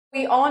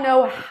We all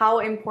know how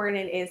important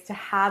it is to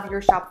have your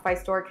Shopify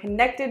store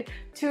connected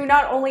to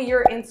not only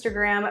your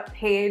Instagram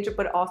page,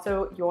 but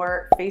also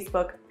your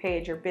Facebook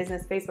page, your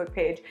business Facebook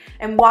page.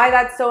 And why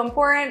that's so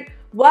important?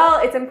 Well,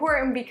 it's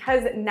important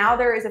because now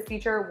there is a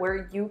feature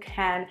where you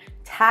can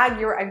tag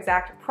your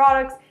exact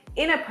products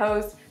in a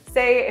post.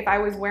 Say if I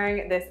was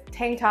wearing this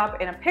tank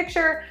top in a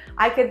picture,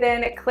 I could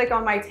then click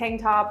on my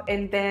tank top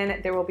and then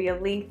there will be a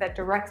link that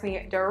directs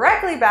me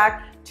directly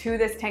back to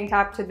this tank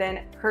top to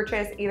then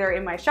purchase either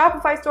in my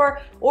Shopify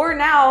store or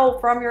now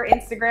from your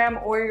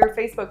Instagram or your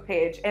Facebook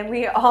page. And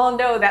we all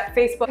know that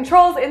Facebook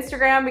controls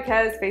Instagram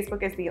because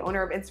Facebook is the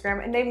owner of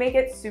Instagram and they make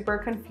it super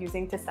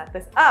confusing to set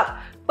this up.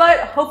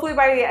 But hopefully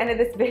by the end of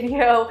this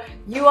video,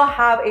 you will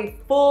have a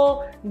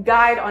full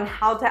guide on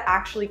how to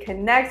actually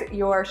connect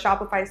your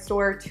Shopify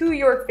store to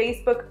your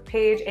Facebook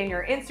page and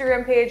your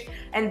Instagram page,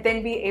 and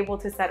then be able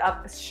to set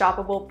up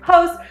shoppable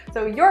posts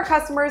so your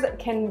customers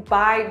can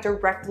buy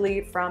directly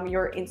from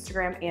your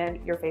Instagram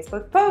and your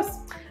Facebook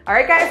posts. All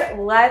right, guys,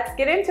 let's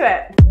get into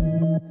it.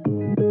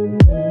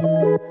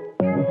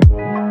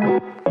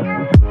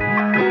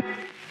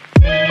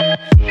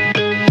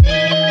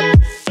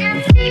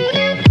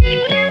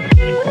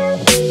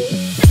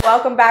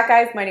 Welcome back,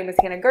 guys. My name is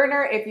Hannah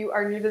Gardner. If you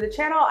are new to the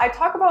channel, I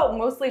talk about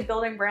mostly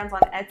building brands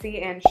on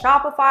Etsy and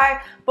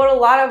Shopify, but a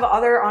lot of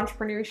other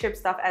entrepreneurship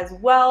stuff as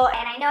well.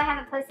 And I know I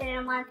haven't posted in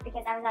a month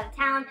because I was out of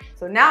town.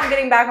 So now I'm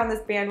getting back on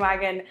this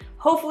bandwagon.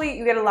 Hopefully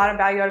you get a lot of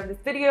value out of this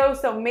video.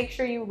 So make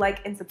sure you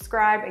like and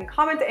subscribe and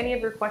comment any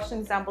of your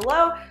questions down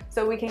below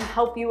so we can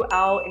help you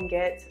out and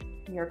get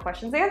your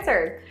questions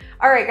answered.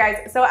 All right,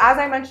 guys, so as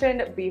I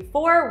mentioned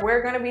before,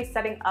 we're gonna be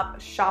setting up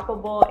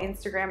shoppable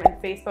Instagram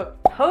and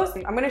Facebook posts.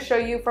 I'm gonna show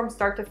you from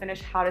start to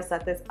finish how to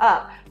set this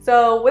up.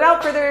 So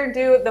without further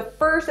ado, the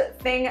first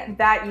thing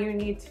that you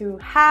need to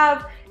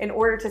have in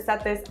order to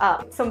set this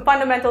up, some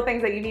fundamental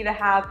things that you need to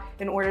have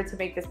in order to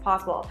make this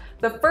possible.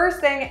 The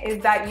first thing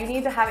is that you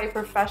need to have a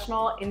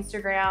professional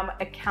Instagram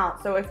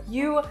account. So if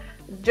you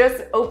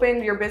just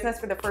opened your business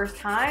for the first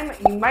time,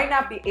 you might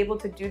not be able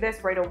to do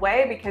this right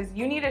away because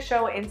you need to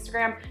show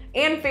Instagram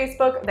and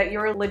Facebook that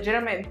you're a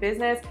legitimate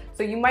business.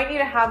 So you might need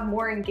to have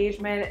more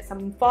engagement,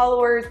 some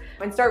followers,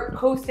 and start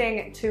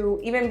posting to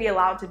even be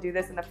allowed to do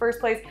this in the first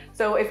place.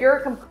 So if you're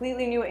a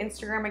completely new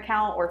Instagram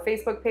account or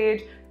Facebook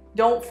page,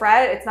 don't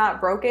fret, it's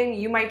not broken.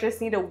 You might just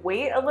need to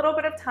wait a little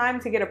bit of time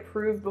to get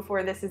approved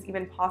before this is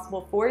even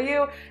possible for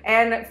you.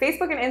 And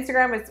Facebook and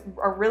Instagram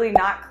are really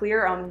not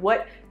clear on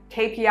what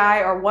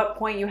KPI or what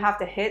point you have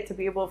to hit to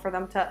be able for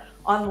them to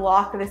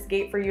unlock this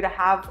gate for you to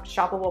have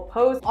shoppable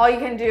posts. All you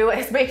can do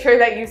is make sure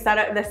that you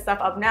set this stuff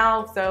up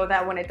now so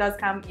that when it does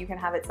come, you can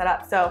have it set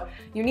up. So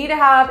you need to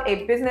have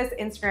a business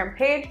Instagram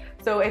page.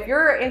 So if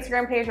your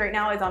Instagram page right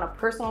now is on a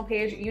personal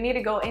page, you need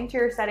to go into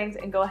your settings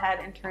and go ahead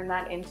and turn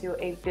that into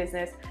a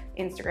business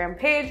Instagram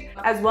page,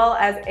 as well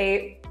as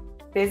a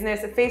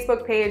business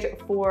Facebook page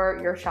for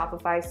your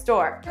Shopify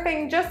store.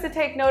 Thing just to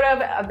take note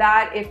of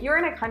that if you're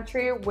in a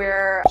country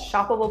where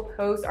shoppable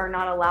posts are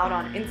not allowed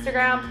on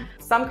Instagram,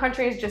 some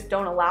countries just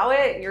don't allow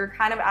it. You're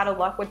kind of out of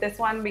luck with this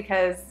one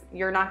because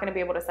you're not gonna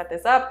be able to set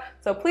this up.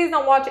 So please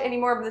don't watch any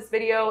more of this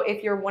video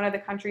if you're one of the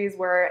countries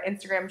where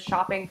Instagram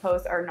shopping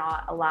posts are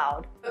not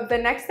allowed. The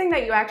next thing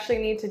that you actually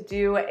need to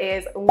do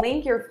is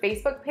link your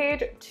Facebook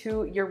page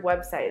to your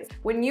website.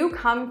 When you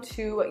come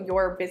to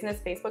your business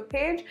Facebook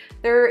page,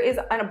 there is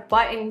a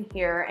button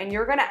here and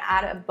you're gonna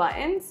add a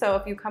button. So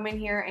if you come in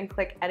here and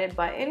click edit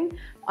button,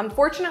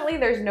 unfortunately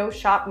there's no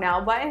shop now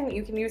button.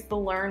 You can use the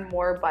learn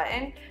more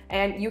button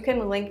and you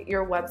can link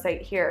your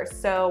website here.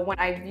 So when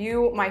I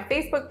view my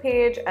Facebook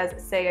page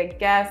as say a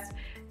guest,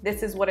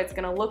 this is what it's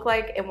gonna look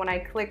like. And when I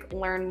click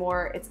learn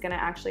more, it's gonna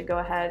actually go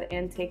ahead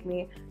and take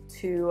me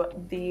to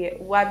the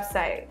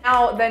website.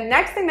 Now, the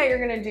next thing that you're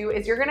gonna do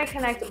is you're gonna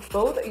connect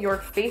both your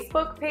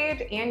Facebook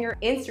page and your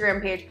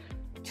Instagram page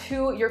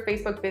to your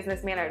Facebook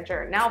Business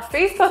Manager. Now,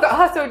 Facebook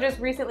also just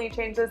recently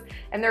changed this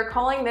and they're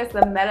calling this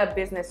the Meta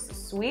Business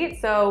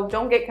Suite. So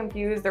don't get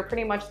confused. They're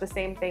pretty much the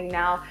same thing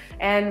now.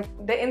 And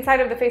the inside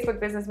of the Facebook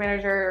Business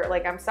Manager,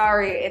 like, I'm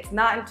sorry, it's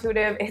not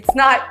intuitive. It's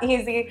not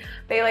easy.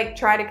 They like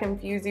try to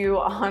confuse you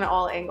on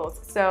all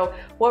angles. So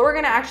what we're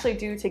gonna actually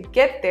do to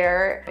get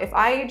there, if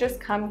I just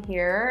come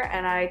here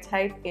and I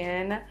type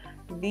in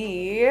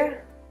the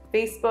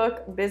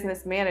Facebook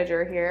Business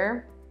Manager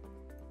here,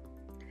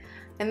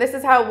 and this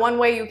is how one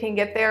way you can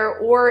get there,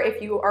 or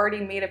if you already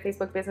made a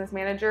Facebook Business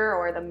Manager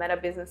or the Meta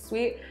Business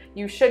Suite,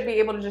 you should be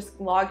able to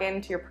just log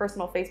into your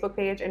personal Facebook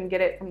page and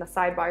get it from the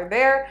sidebar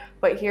there.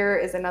 But here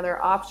is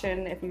another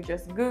option. If you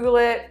just Google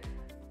it,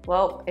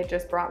 well, it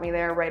just brought me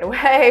there right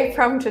away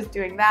from just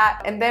doing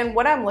that. And then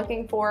what I'm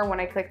looking for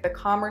when I click the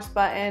commerce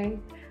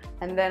button,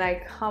 and then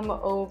I come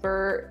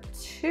over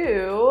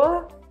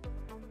to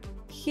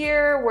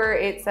here where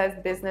it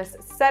says business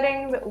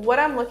settings, what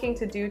I'm looking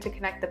to do to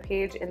connect the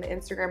page and the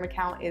Instagram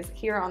account is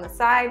here on the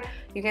side.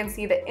 You can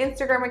see the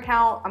Instagram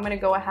account. I'm gonna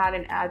go ahead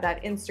and add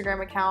that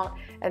Instagram account.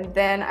 And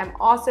then I'm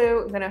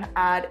also gonna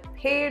add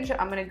page.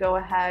 I'm gonna go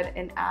ahead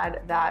and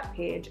add that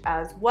page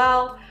as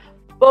well.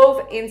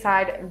 both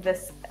inside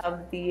this of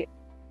the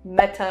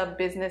Meta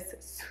Business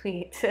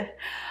Suite.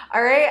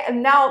 All right,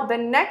 and now the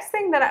next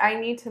thing that I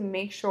need to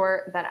make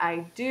sure that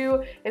I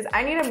do is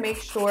I need to make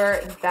sure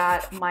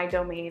that my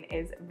domain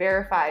is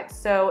verified.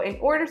 So in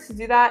order to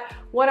do that,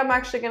 what I'm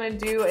actually gonna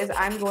do is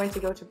I'm going to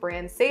go to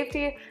brand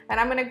safety and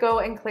I'm gonna go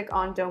and click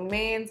on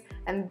domains,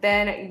 and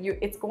then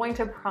it's going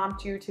to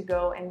prompt you to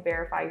go and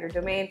verify your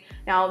domain.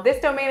 Now this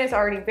domain is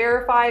already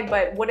verified,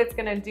 but what it's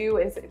gonna do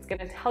is it's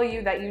gonna tell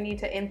you that you need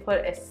to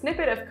input a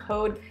snippet of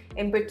code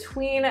in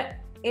between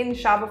in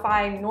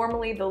Shopify,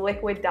 normally the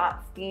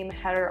liquid.theme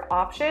header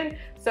option.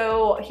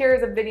 So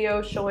here's a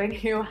video showing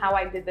you how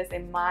I did this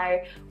in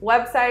my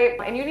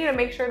website. And you need to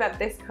make sure that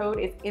this code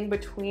is in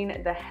between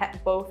the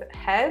both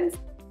heads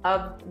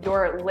of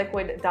your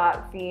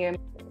liquid.theme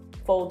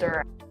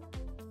folder.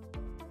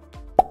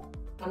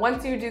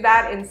 Once you do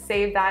that and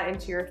save that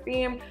into your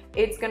theme,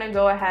 it's gonna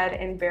go ahead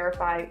and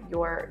verify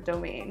your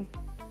domain.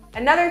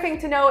 Another thing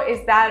to note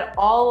is that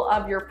all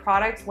of your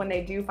products, when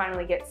they do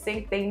finally get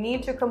synced, they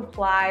need to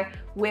comply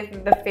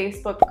with the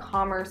Facebook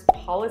commerce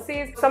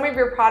policies. Some of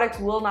your products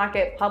will not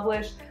get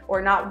published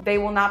or they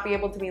will not be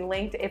able to be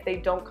linked if they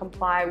don't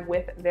comply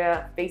with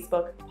the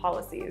Facebook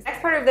policies.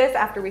 Next part of this,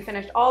 after we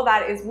finished all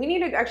that, is we need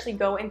to actually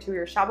go into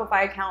your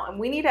Shopify account and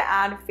we need to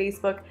add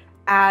Facebook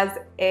as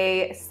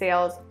a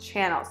sales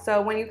channel.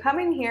 So when you come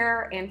in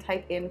here and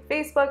type in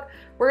Facebook,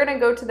 we're gonna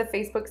go to the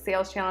Facebook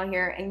sales channel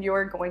here and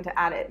you're going to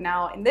add it.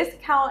 Now in this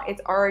account,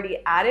 it's already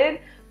added,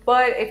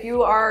 but if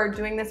you are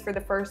doing this for the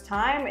first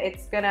time,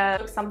 it's gonna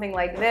look something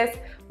like this,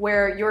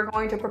 where you're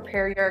going to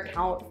prepare your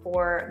account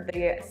for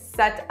the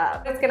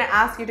setup. What it's gonna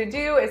ask you to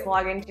do is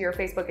log into your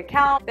Facebook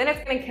account, then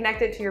it's gonna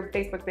connect it to your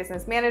Facebook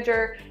Business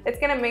Manager. It's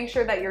gonna make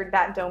sure that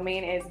that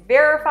domain is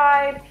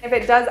verified. If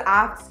it does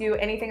ask you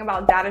anything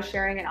about data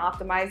sharing and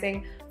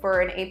optimizing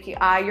for an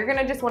API, you're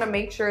gonna just wanna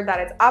make sure that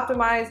it's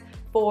optimized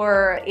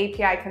for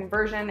API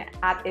conversion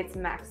at its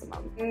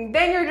maximum. And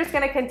then you're just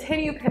gonna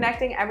continue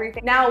connecting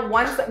everything. Now,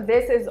 once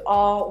this is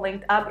all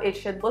linked up, it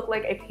should look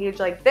like a page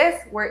like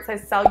this where it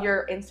says sell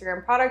your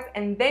Instagram products,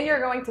 and then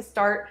you're going to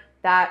start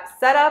that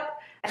setup.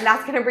 And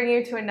that's gonna bring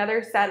you to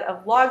another set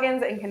of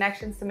logins and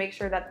connections to make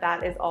sure that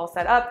that is all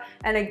set up.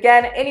 And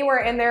again, anywhere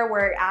in there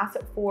where it asks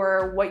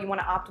for what you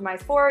wanna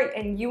optimize for,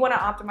 and you wanna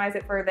optimize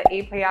it for the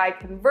API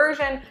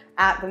conversion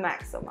at the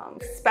maximum.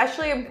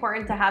 Especially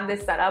important to have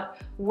this set up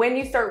when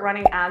you start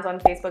running ads on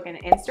Facebook and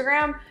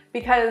Instagram,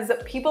 because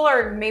people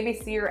maybe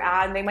see your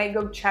ad, they might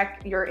go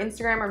check your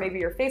Instagram or maybe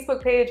your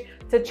Facebook page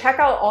to check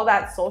out all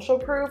that social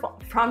proof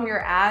from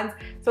your ads.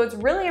 So it's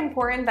really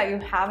important that you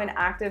have an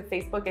active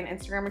Facebook and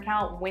Instagram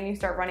account when you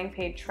start running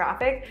paid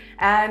traffic,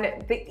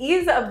 and the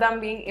ease of them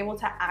being able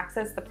to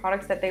access the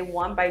products that they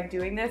want by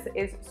doing this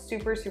is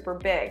super, super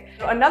big.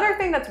 So another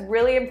thing that's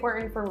really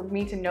important for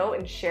me to note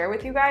and share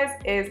with you guys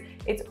is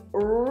it's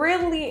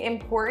really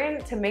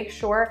important to make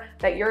sure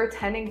that you're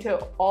attending to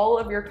all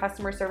of your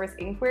customer service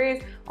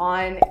inquiries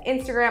on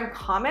Instagram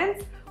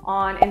comments,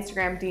 on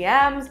Instagram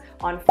DMs,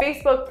 on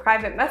Facebook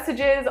private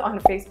messages, on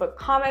Facebook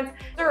comments.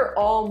 They're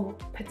all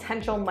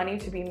potential money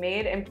to be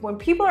made. And when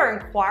people are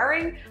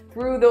inquiring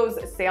through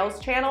those sales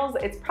channels,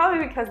 it's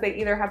probably because they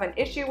either have an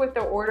issue with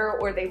their order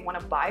or they want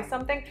to buy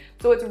something.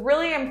 So it's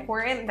really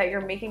important that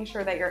you're making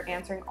sure that you're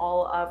answering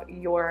all of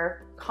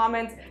your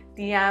comments,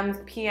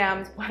 DMs,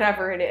 PMs,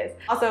 whatever it is.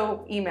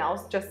 Also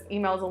emails, just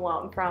emails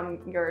alone from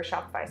your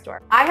Shopify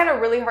store. I had a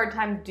really hard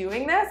time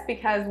doing this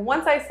because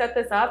once I set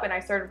this up and I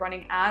started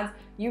running ads,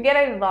 you get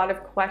a lot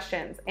of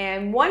questions.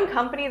 And one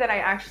company that I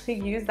actually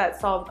used that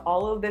solved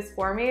all of this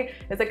for me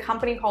is a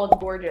company called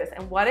Gorgeous.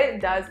 And what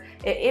it does,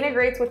 it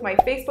integrates with my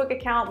Facebook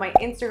account, my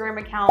Instagram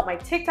account, my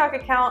TikTok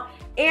account,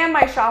 and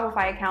my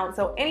Shopify account.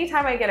 So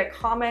anytime I get a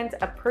comment,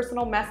 a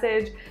personal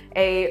message,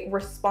 a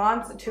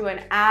response to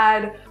an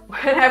ad,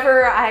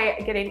 whenever I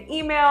get an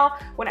email,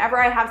 whenever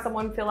I have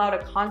someone fill out a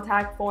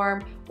contact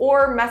form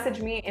or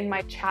message me in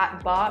my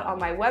chat bot on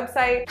my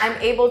website,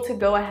 I'm able to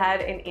go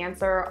ahead and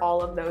answer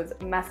all of those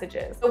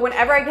messages. So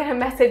whenever I get a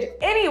message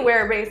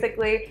anywhere,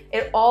 basically,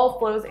 it all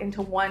flows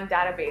into one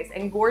database.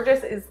 And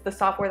Gorgeous is the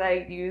software that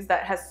I use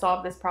that has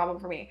solved this problem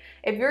for me.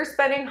 If you're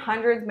spending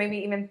hundreds, maybe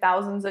even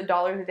thousands of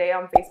dollars a day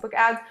on Facebook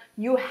ads,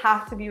 you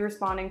have to be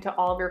responding to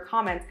all of your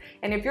comments.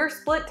 And if you're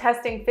split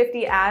testing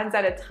 50 ads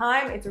at a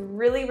time, it's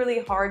really, really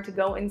hard to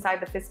go inside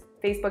the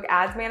Facebook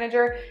Ads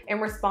Manager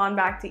and respond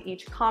back to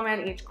each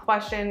comment, each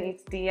question,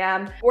 each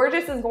DM.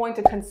 Gorgeous is going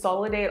to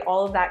consolidate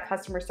all of that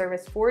customer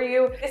service for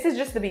you. This is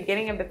just the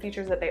beginning of the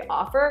features that they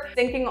offer.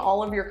 Syncing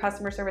all of your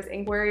customer service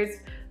inquiries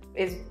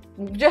is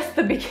just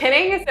the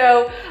beginning.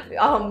 So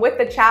with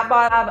the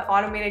chatbot, I have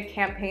automated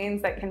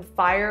campaigns that can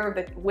fire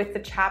with the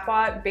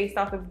chatbot based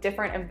off of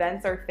different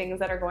events or things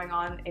that are going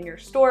on in your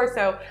store.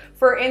 So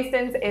for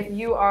instance, if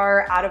you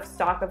are out of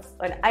stock of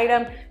an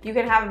item, you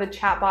can have the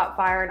chatbot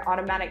fire an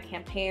automatic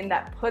campaign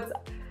that puts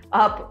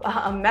up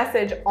a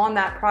message on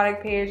that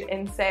product page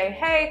and say,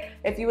 hey,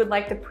 if you would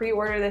like to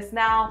pre-order this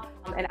now,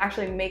 and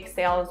actually make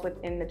sales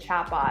within the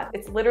chatbot.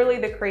 It's literally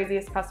the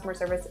craziest customer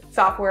service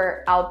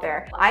software out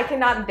there. I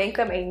cannot thank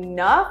them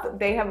enough.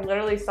 They have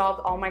literally solved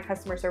all my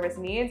customer service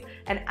needs.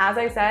 And as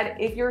I said,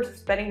 if you're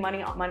spending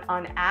money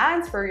on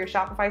ads for your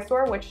Shopify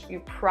store, which you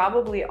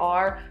probably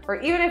are,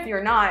 or even if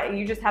you're not,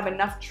 you just have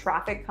enough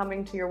traffic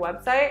coming to your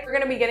website, you're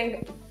gonna be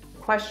getting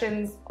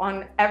questions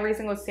on every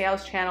single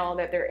sales channel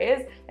that there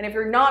is. And if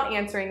you're not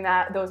answering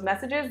those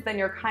messages, then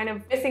you're kind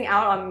of missing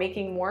out on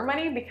making more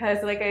money, because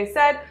like I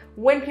said,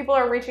 when people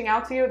are reaching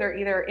out to you, they're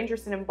either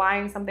interested in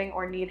buying something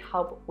or need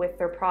help with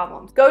their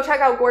problems. Go check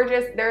out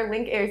Gorgeous. Their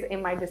link is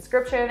in my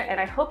description, and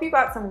I hope you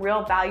got some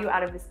real value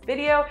out of this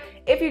video.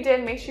 If you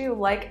did, make sure you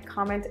like,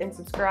 comment, and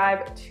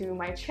subscribe to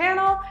my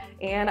channel,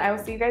 and I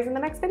will see you guys in the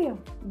next video.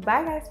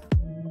 Bye guys.